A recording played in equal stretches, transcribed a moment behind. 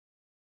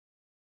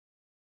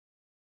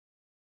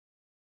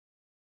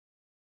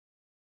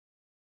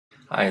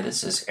Hi,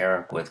 this is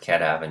Eric with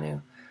CAD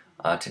Avenue.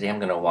 Today I'm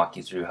going to walk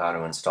you through how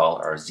to install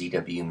our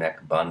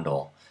ZWmech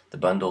bundle. The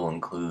bundle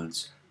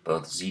includes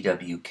both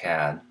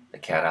ZWCAD, the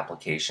CAD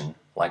application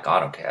like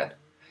AutoCAD,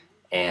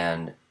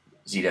 and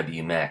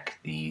ZWmech,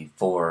 the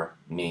four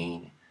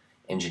main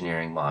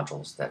engineering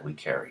modules that we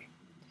carry.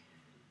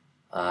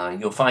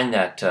 You'll find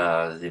that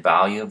the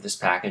value of this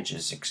package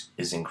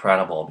is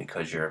incredible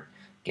because you're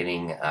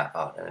getting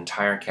an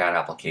entire CAD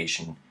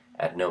application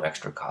at no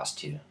extra cost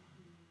to you.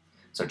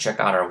 So check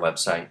out our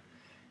website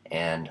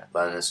and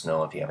let us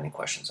know if you have any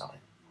questions on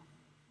it.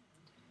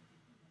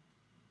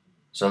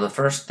 So the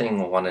first thing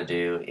we'll want to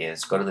do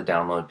is go to the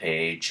download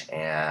page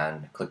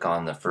and click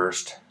on the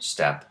first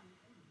step,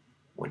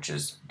 which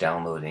is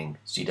downloading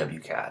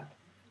ZWCAD.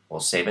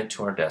 We'll save it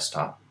to our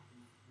desktop.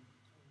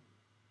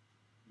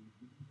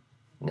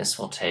 And this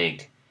will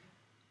take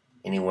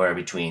anywhere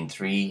between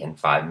 3 and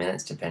 5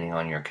 minutes depending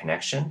on your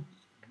connection.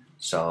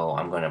 So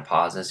I'm going to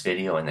pause this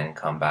video and then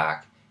come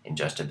back in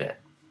just a bit.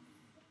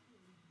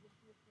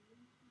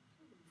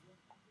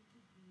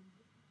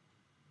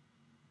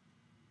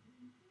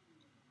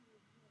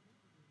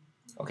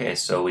 Okay,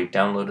 so we've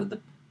downloaded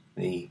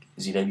the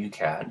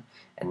ZWCAD,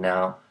 and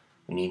now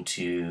we need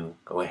to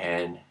go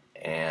ahead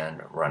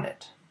and run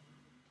it.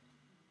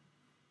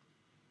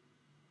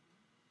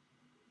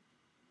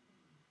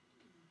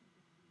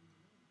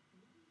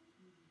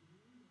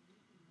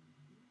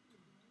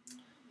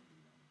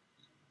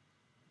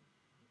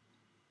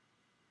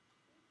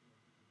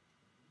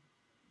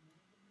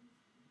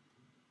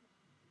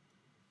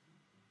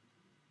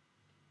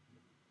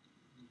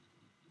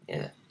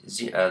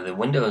 The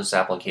Windows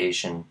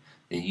application,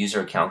 the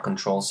user account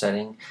control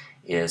setting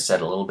is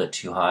set a little bit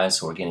too high,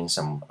 so we're getting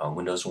some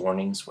Windows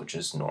warnings, which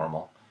is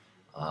normal.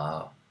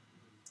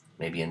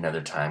 Maybe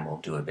another time we'll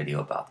do a video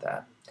about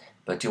that.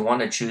 But you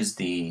want to choose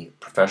the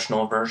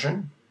professional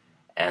version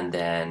and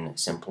then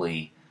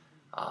simply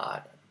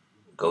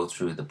go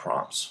through the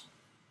prompts.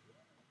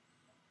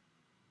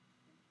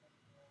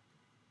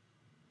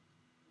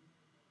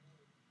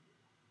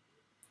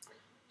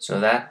 So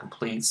that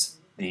completes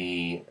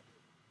the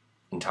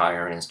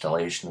entire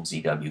installation of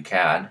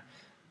ZWCAD.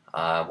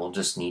 We'll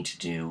just need to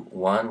do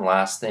one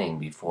last thing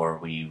before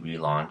we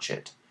relaunch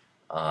it.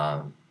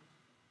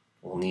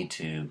 We'll need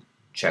to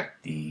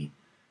check the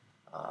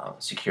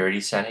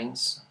security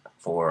settings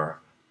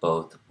for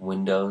both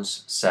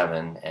Windows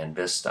 7 and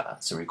Vista.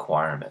 It's a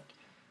requirement.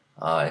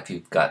 If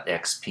you've got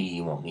XP,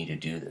 you won't need to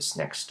do this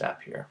next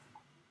step here.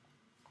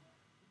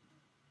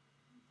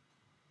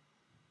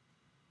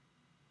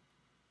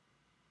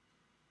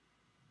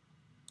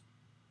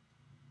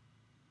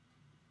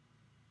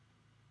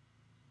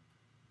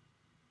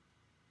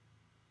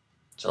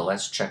 So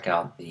let's check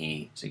out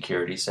the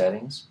security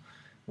settings.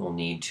 We'll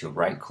need to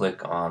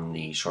right-click on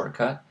the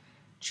shortcut,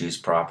 choose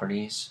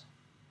Properties,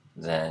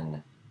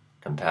 then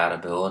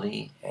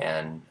Compatibility,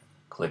 and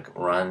click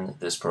Run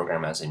this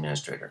program as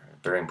administrator.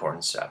 Very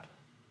important step.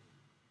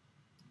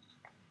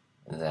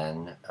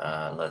 Then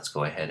let's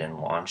go ahead and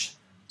launch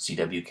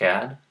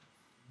ZWCAD.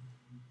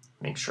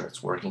 Make sure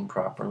it's working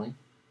properly,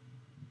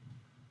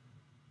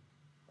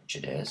 which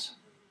it is.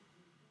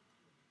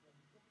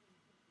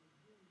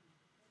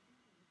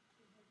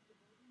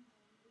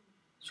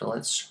 So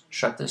let's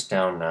shut this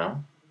down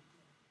now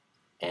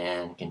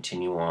and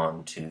continue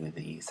on to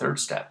the third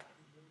step,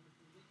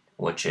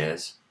 which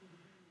is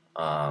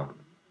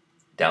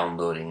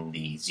downloading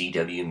the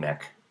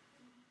ZWmech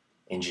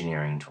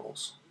engineering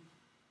tools.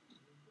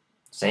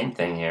 Same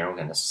thing here, we're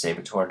going to save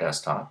it to our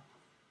desktop.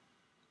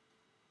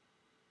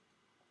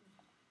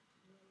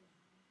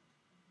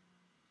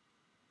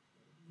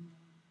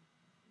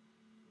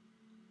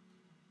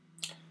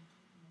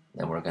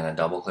 Then we're going to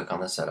double click on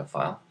the setup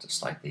file,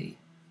 just like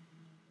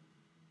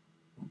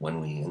when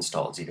we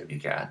installed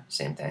ZWCAD,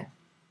 same thing.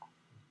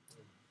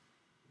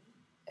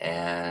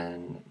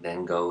 And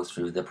then go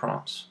through the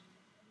prompts,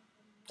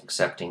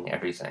 accepting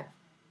everything,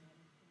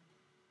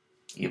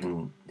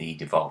 even the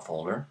default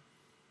folder,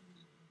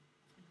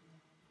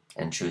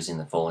 and choosing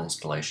the full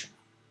installation,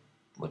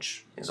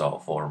 which is all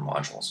 4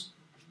 modules.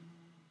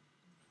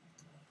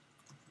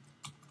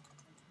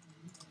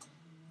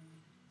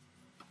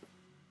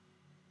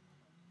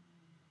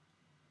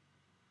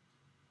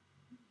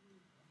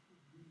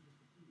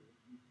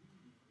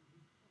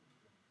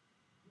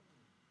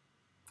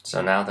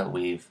 So now that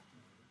we've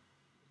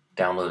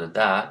downloaded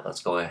that,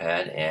 let's go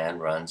ahead and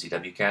run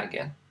ZWCAD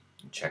again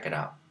and check it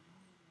out.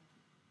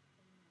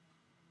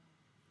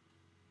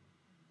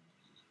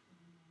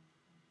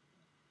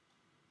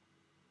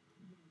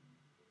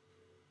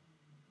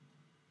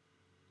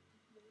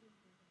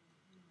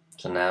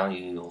 So now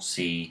you'll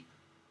see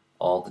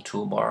all the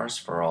toolbars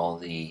for all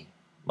the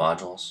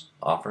modules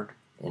offered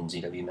in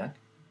ZWmech.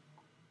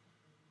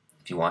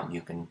 If you want, you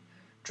can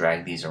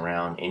drag these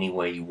around any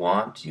way you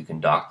want. You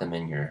can dock them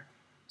in your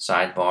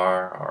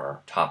sidebar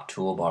or top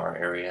toolbar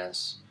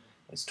areas.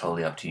 It's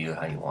totally up to you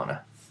how you want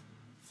to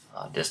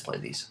display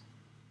these.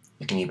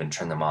 You can even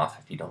turn them off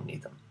if you don't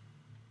need them.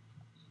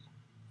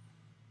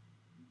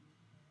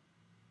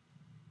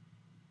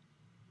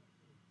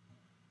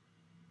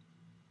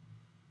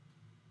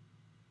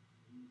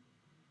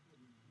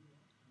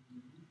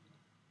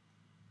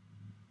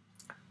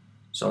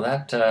 So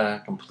that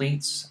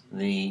completes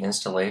the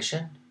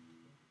installation.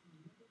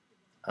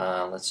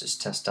 Let's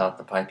just test out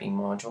the piping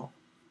module,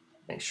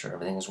 make sure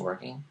everything is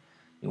working.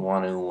 You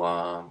want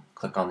to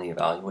click on the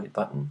Evaluate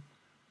button.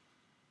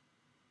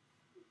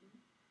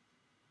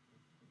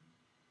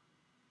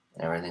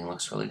 Everything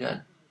looks really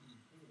good.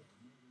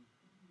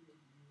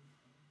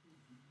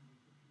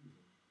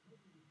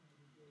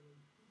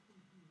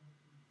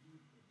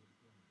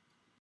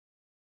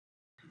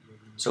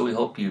 So we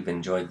hope you've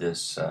enjoyed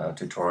this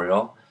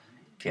tutorial.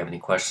 If you have any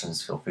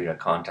questions, feel free to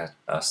contact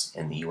us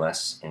in the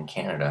US and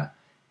Canada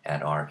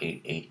at our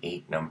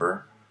 888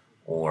 number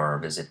or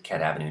visit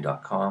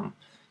cadavenue.com.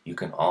 You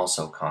can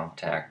also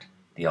contact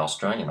the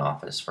Australian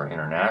office for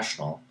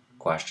international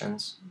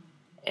questions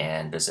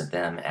and visit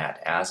them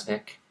at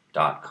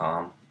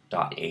asvic.com.au.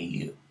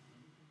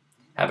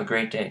 Have a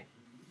great day.